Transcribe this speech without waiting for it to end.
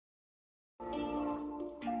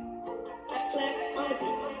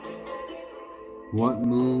What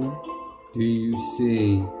moon do you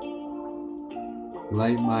see?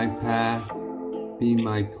 Light my path, be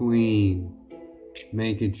my queen,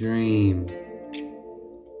 make a dream.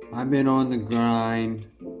 I've been on the grind,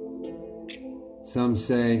 some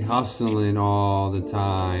say hustling all the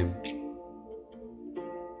time.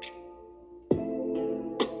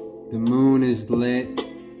 The moon is lit,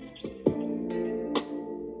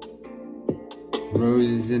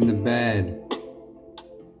 roses in the bed,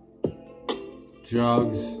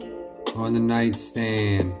 drugs on the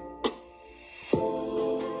nightstand.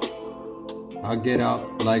 I'll get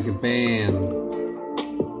up like a band.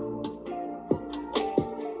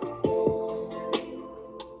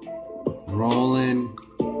 Rolling,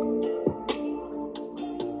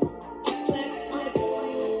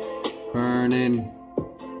 burning,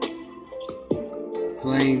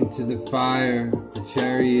 flame to the fire, the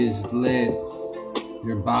cherry is lit,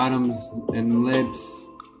 your bottoms and lips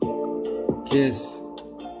kiss.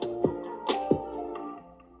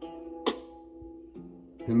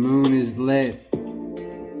 The moon is lit.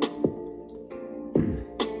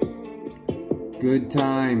 Good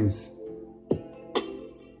times.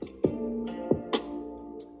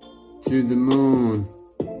 To the moon.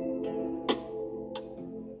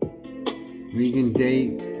 We can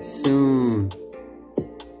date soon.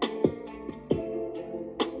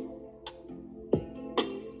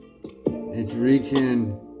 It's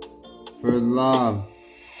reaching for love.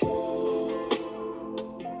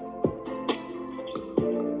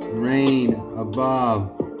 Rain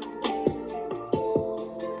above.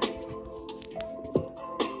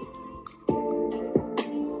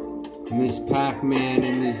 Miss Pac-Man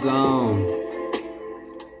in the zone.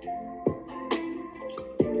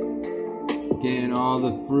 Getting all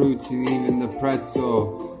the fruits and even the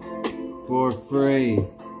pretzel for free.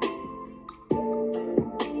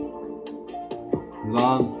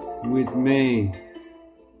 Love with me.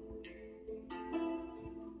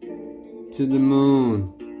 To the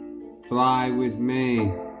moon. Fly with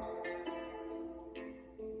me.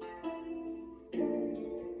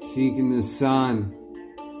 Seeking the sun.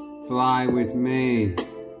 Fly with me.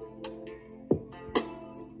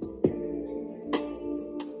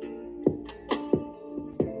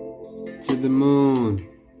 To the moon.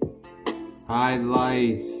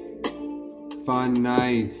 Highlights. Fun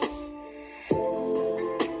nights.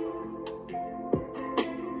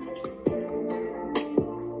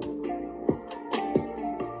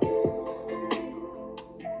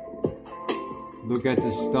 Look at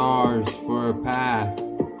the stars for a path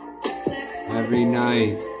every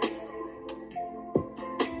night.